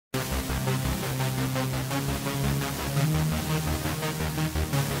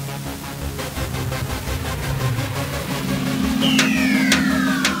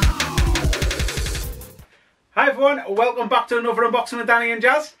everyone, welcome back to another unboxing with Danny and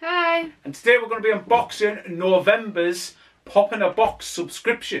Jazz. Hi. And today we're going to be unboxing November's Pop in a Box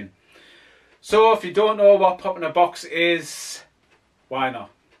subscription. So if you don't know what Pop in a Box is, why not?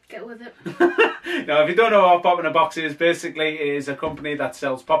 Get with it. Now if you don't know what Pop in a Box is, basically it is a company that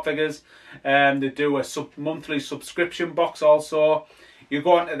sells pop figures. They do a monthly subscription box also. You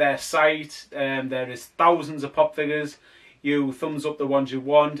go onto their site and there is thousands of pop figures. You thumbs up the ones you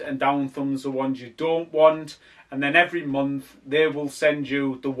want and down thumbs the ones you don't want, and then every month they will send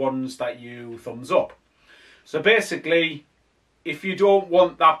you the ones that you thumbs up. So basically, if you don't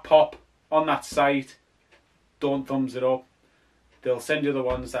want that pop on that site, don't thumbs it up. They'll send you the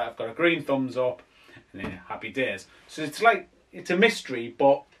ones that have got a green thumbs up, and then happy days. So it's like, it's a mystery,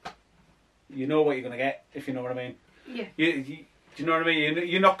 but you know what you're going to get, if you know what I mean. Yeah. Do you know what I mean?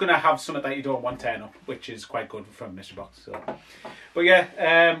 You're not going to have something that you don't want turn up, which is quite good from Mystery Box. So, but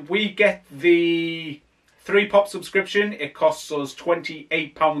yeah, we get the 3-pop subscription. It costs us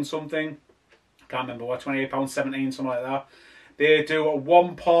 £28 something. Can't remember what, £28, 17, something like that. They do a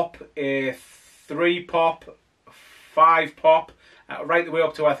 1-pop, a 3-pop, 5-pop, right the way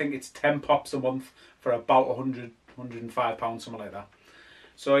up to I think it's 10 pops a month for about £100, £105, something like that.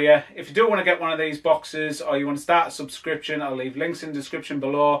 So yeah, if you do want to get one of these boxes or you want to start a subscription, I'll leave links in the description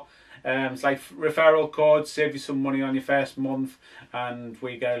below. It's like referral code, save you some money on your first month, and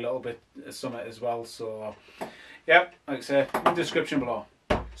we get a little bit of something as well. So yep, like I say, in the description below.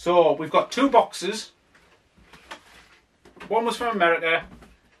 So we've got 2 boxes. One was from America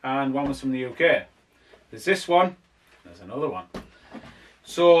and one was from the UK. There's this one, there's another one.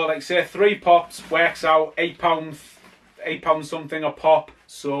 So like I say, 3 pops works out £8 something a pop.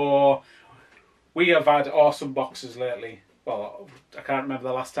 So we have had awesome boxes lately. Well, I can't remember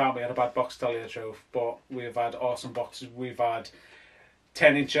the last time we had a bad box, to tell you the truth, but we've had awesome boxes. We've had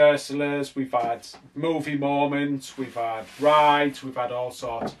 10-inch Ursulas, we've had movie moments, we've had rides, we've had all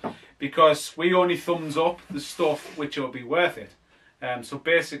sorts, because we only thumbs up the stuff which will be worth it. So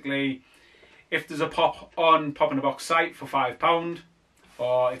basically, if there's a pop on Pop in a Box site for £5,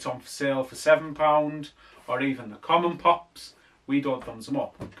 or it's on sale for £7, or even the common pops, we don't thumbs them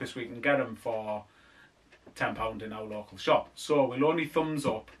up because we can get them for £10 in our local shop. So we'll only thumbs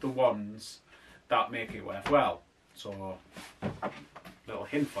up the ones that make it worthwhile. So, little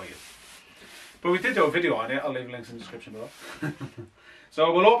hint for you. But we did do a video on it. I'll leave links in the description below.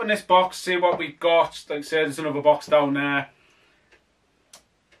 So we'll open this box, see what we got. Like I said, there's another box down there.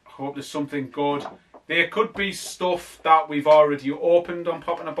 I hope there's something good. There could be stuff that we've already opened on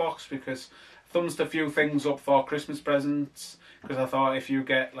Pop in a Box, because I thumbsed a few things up for Christmas presents, because I thought if you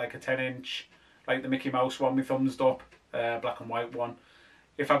get like a 10-inch, like the Mickey Mouse one we thumbsed up, black and white one,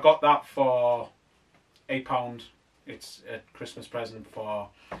 if I got that for £8, it's a Christmas present for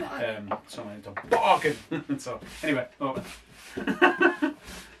someone to bargain. So anyway, open.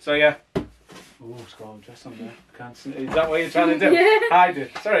 So yeah. Oh, it's got all dress on there. Can't see. Is that what you're trying to do? Yeah. I did.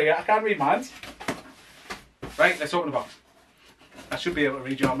 Sorry, I can't read mine. Right, let's open the box. I should be able to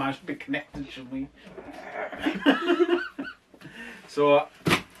read your mind. I should be connected, shouldn't we? So,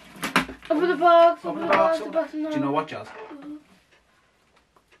 Open the box. open the box. Do you know what, Jazz?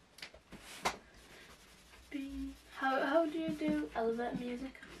 How do you do elevator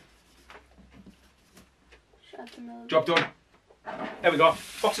music? Shut the mouth. Job done. There we go.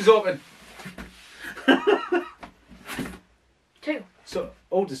 Box is open. 2. So,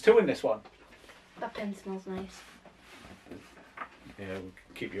 oh, there's 2 in this one. That pen smells nice. Yeah, we'll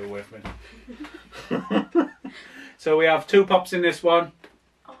keep you away from it. So we have 2 pops in this one.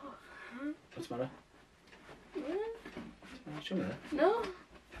 Oh. What's the matter? Show me that. No.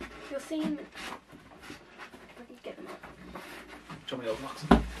 You'll see him. I can get them out. Show me the other box.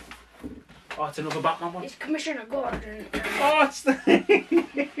 Oh, it's another Batman one. It's Commissioner Gordon. Oh, it's the...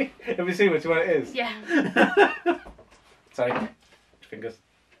 Have you seen which one it is? Yeah. Sorry. Fingers.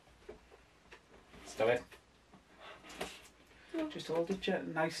 Stop it. Just hold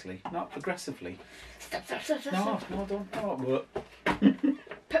it nicely, not aggressively. Stop. No, don't. No.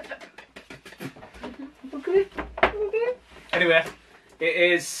 Okay. Anyway, it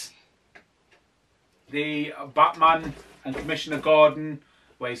is the Batman and Commissioner Gordon,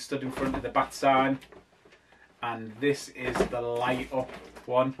 where he stood in front of the bat sign, and this is the light up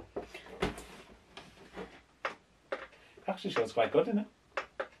one. Actually shows quite good, isn't it?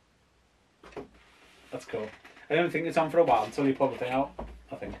 That's cool. I don't think it's on for a while until you pull the thing out,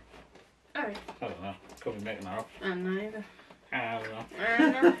 I think. Alright. I don't know. Could be making that up. I don't know either. I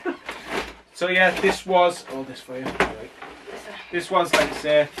don't know. So yeah, this was... Oh, this for you. Right. This was, like I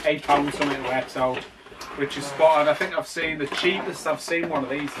say, £8 something it works out, which is spot on. I think I've seen the cheapest I've seen one of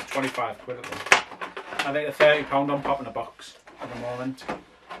these is 25 quid at them. I think they're £30 on popinabox at the moment.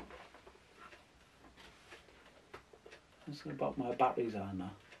 That's about my batteries are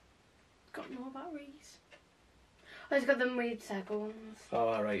now. Got no batteries. Oh, it's got them weird circle ones.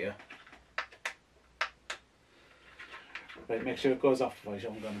 Oh, right, yeah. Right, make sure it goes off before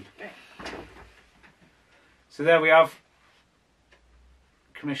I'm going. Right. So there we have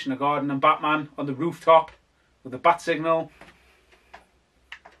Commissioner Gordon and Batman on the rooftop with the bat signal.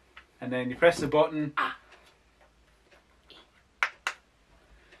 And then you press the button.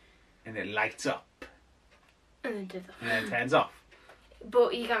 And it lights up. And then do that. And then it turns off.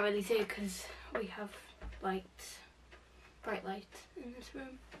 But you can't really see it because we have lights, bright lights in this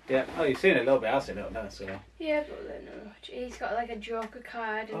room. Yeah, oh, you've seen it a little bit. I've seen it now, so. Yeah, but then he's got like a Joker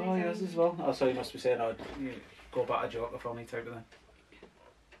card. In Oh, his yes, hand. as well. Oh, so you must be saying, oh, you go back a Joker for me type of thing.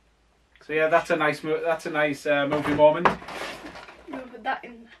 So yeah, that's a nice movie moment. No, put that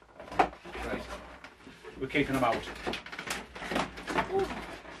in. Right, we're keeping them out. Oh.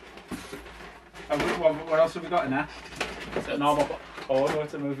 What else have we got in there? Is it a normal? Oh no,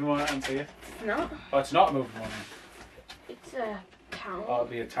 it's a movie moment. I can see it. It's not. Oh, it's not a movie moment. It's a town. Oh, it'll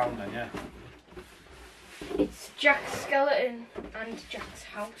be a town then, yeah. It's Jack's skeleton and Jack's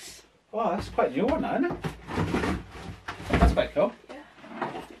house. Oh, that's quite a new one, isn't it? That's quite cool. Yeah.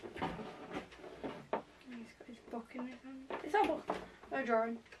 He's got his book in his hand. Is that a book? Or a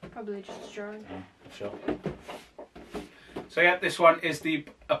drawing? Probably just a drawing. Yeah, I'm sure. So yeah, this one is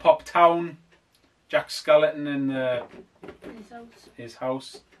a pop town. Jack's skeleton in His house. his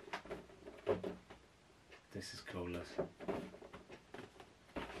house. This is cool, this.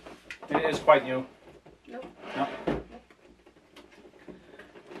 It is quite new. Nope. No.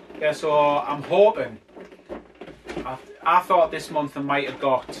 Yeah, so I'm hoping. I thought this month I might have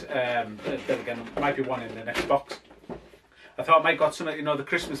got. Then again, might be one in the next box. I thought I might got some, the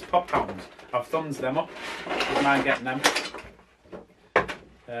Christmas pop towns. I've thumbs them up. Wouldn't mind getting them.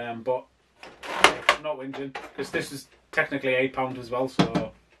 But I'm not whinging because this is technically £8 as well.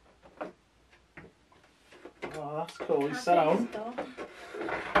 So. Oh, that's cool. He's sat down.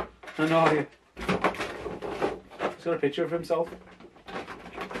 I know. Yeah. He's got a picture of himself.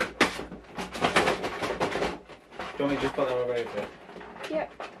 Do you want me to just put that over here?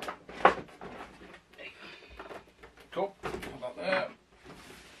 Yep. Cool. Put that there.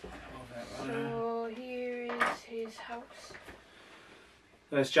 So here is his house.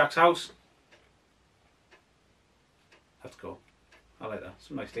 There's Jack's house. That's cool. I like that.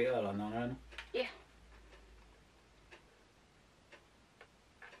 Some nice detail on that, right? Yeah.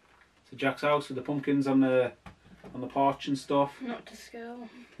 So Jack's house with the pumpkins on the porch and stuff. Not to scale.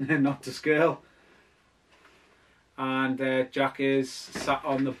 Not to scale. And Jack is sat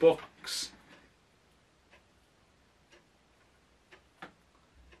on the books.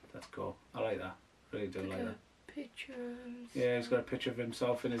 That's cool. I like that. Really do like that. Pictures. Yeah, he's got a picture of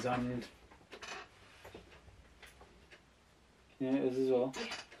himself in his hand. Yeah, it is as well.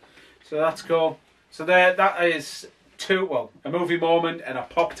 Yeah. So that's cool. So that is a movie moment and a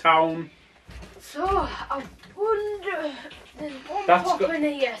pop town. So I wonder, there's one That's pop got- in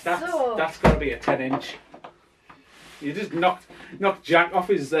here. That's got to be a 10-inch. You just knocked Jack off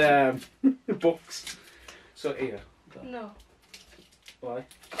his books. So here. No. Why?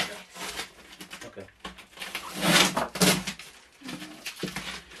 Okay.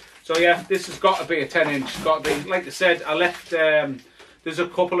 So yeah, this has got to be a 10-inch. Got to be, like I said, I left. There's a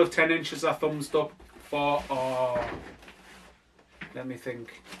couple of 10 inches I thumbs up for. Let me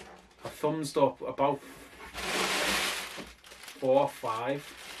think. I thumbs up about 4 or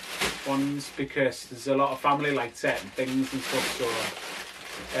 5 ones because there's a lot of family like certain things and stuff.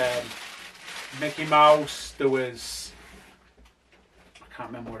 So Mickey Mouse. There was. I can't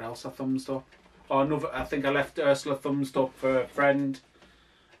remember what else I thumbs up. Oh, another. I think I left Ursula thumbs up for a friend.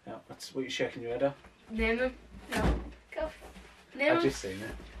 Yeah, that's what you're shaking your head at. Name him. No. Go. Name I've him. just seen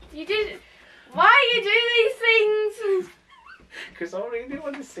it. You did. Why you do these things? Because I really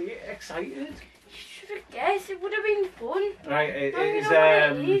want to see it excited. You should have guessed. It would have been fun. Right, it Now you is. know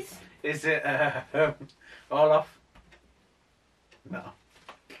what it is. Is it Olaf? No.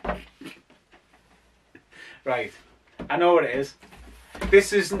 Right, I know what it is.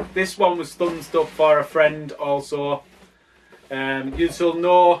 This one was thumbs up for a friend also. You'll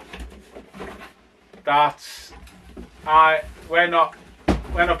know that we're not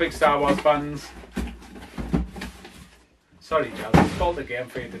big Star Wars fans. Sorry, Jazz, I spoiled the game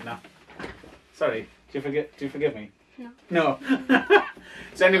for you, didn't I? Sorry, do you forgive me? No. No.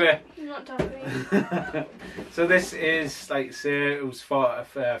 So anyway. I'm not talking. So this is, like say, it was for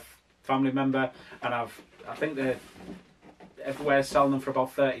a family member, and I think that everywhere's selling them for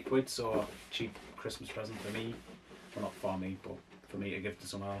about 30 quid, so cheap Christmas present for me. Well, not for me, but for me to give to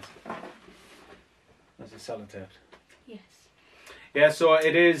someone else. There's a sellotape. Yes. Yeah, so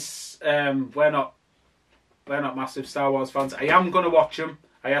it is. We're not massive Star Wars fans. I am going to watch them.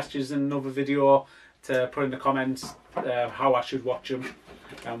 I asked you in another video to put in the comments how I should watch them,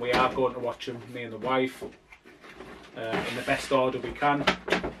 and we are going to watch them, me and the wife, in the best order we can.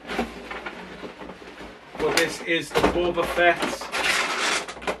 But this is the Boba Fett.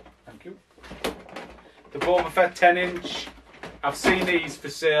 Thank you. The Boba Fett 10-inch. I've seen these for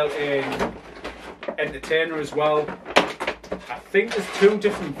sale in Entertainer as well. I think there's 2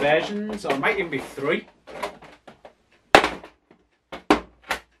 different versions, or it might even be 3.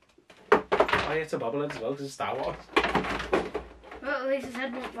 Oh, yeah, it's a bobblehead as well, because it's Star Wars. Well, at least his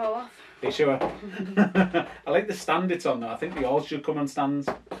head won't fall off. Are you sure? I like the stand it's on though. I think they all should come on stands.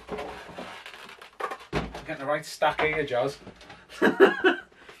 Get the right stack here, Jazz.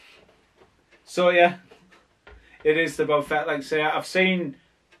 So yeah, it is the Boba Fett. Like I say, I've seen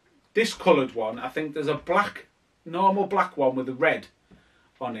this coloured one. I think there's a black, normal black one with the red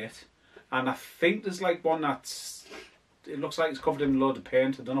on it, and I think there's like one that's. It looks like it's covered in a load of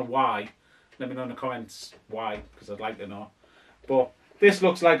paint. I don't know why. Let me know in the comments why, because I'd like to know. But this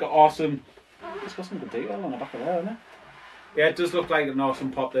looks like an awesome. It's got some good detail on the back of there, isn't it? Yeah, it does look like an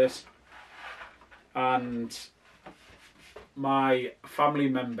awesome pop. This, and my family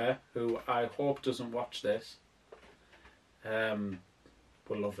member, who I hope doesn't watch this, will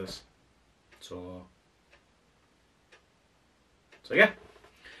love this. So yeah.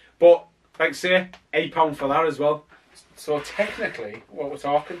 But like I say, £8 for that as well. So technically, what we're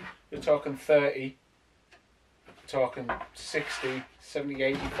talking 30, we're talking 60, 70,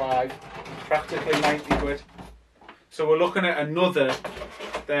 85, practically 90 quid. So we're looking at another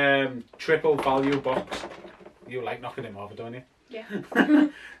triple value box. You like knocking him over, don't you? Yeah.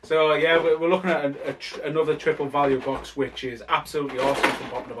 So yeah, we're looking at another triple value box, which is absolutely awesome from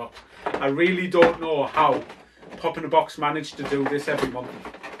Popinabox. I really don't know how Popinabox managed to do this every month.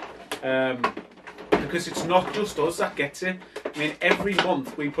 Because it's not just us that gets it. I mean, every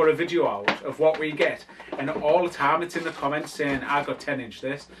month we put a video out of what we get, and all the time it's in the comments saying, I got 10-inch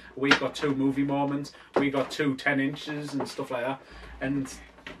this, we got 2 movie moments, we got 2 10-inches and stuff like that. And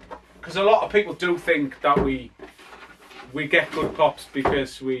because a lot of people do think that we get good pops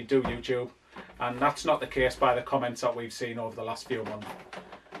because we do YouTube, and that's not the case by the comments that we've seen over the last few months.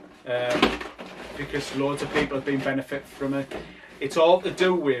 Because loads of people have been benefiting from it. It's all to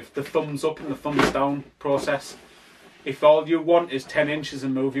do with the thumbs up and the thumbs down process. If all you want is 10 inches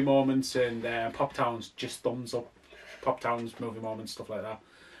and movie moments and Pop Towns, just thumbs up. Pop Towns, movie moments, stuff like that.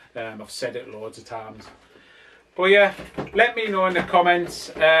 I've said it loads of times. But yeah, let me know in the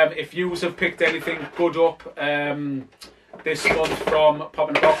comments if you have picked anything good up this month from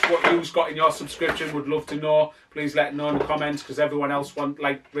Popinabox. What you've got in your subscription, would love to know. Please let me know in the comments, because everyone else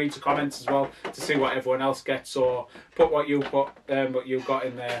reads the comments as well to see what everyone else gets. So put what you got in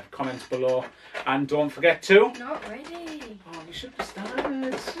the comments below, and don't forget to. Not ready. Oh, you should have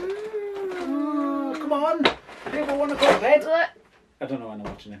started. Oh, come on, people want to go to bed. I don't know when I'm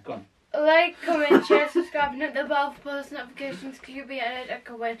watching it. Go on. Like, comment, share, subscribe, and hit the bell for post notifications, because you'll be entered a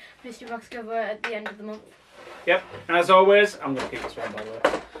could win mystery box giveaway at the end of the month. Yep, and as always, I'm going to keep this one by the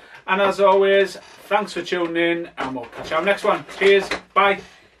way. And as always, thanks for tuning in, and we'll catch you on the next one. Cheers, bye.